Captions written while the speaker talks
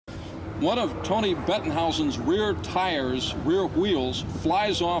One of Tony Bettenhausen's rear tires, rear wheels,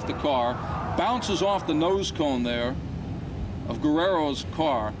 flies off the car, bounces off the nose cone there of Guerrero's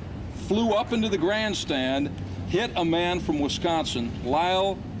car, flew up into the grandstand, hit a man from Wisconsin,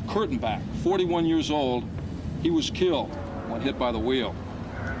 Lyle Kurtenbach, 41 years old. He was killed when hit by the wheel.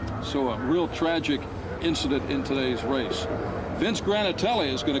 So a real tragic incident in today's race. Vince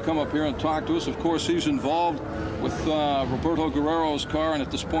Granatelli is going to come up here and talk to us. Of course, he's involved with Roberto Guerrero's car, and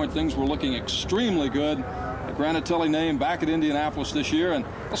at this point things were looking extremely good. The Granatelli name back at Indianapolis this year, and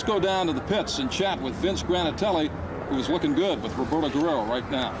let's go down to the pits and chat with Vince Granatelli, who is looking good with Roberto Guerrero right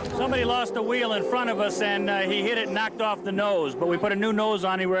now. Somebody lost the wheel in front of us, and he hit it and knocked off the nose, but we put a new nose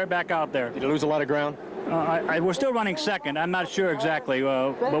on him right back out there. Did he lose a lot of ground? We're still running second. I'm not sure exactly,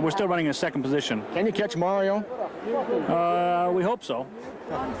 but we're still running in second position. Can you catch Mario? We hope so.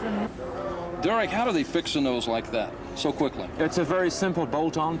 Derek, how do they fix a nose like that so quickly? It's a very simple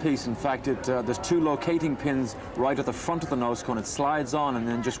bolt-on piece. In fact, there's two locating pins right at the front of the nose cone. It slides on and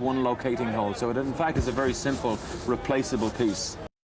then just one locating hole. So it, in fact, is a very simple, replaceable piece.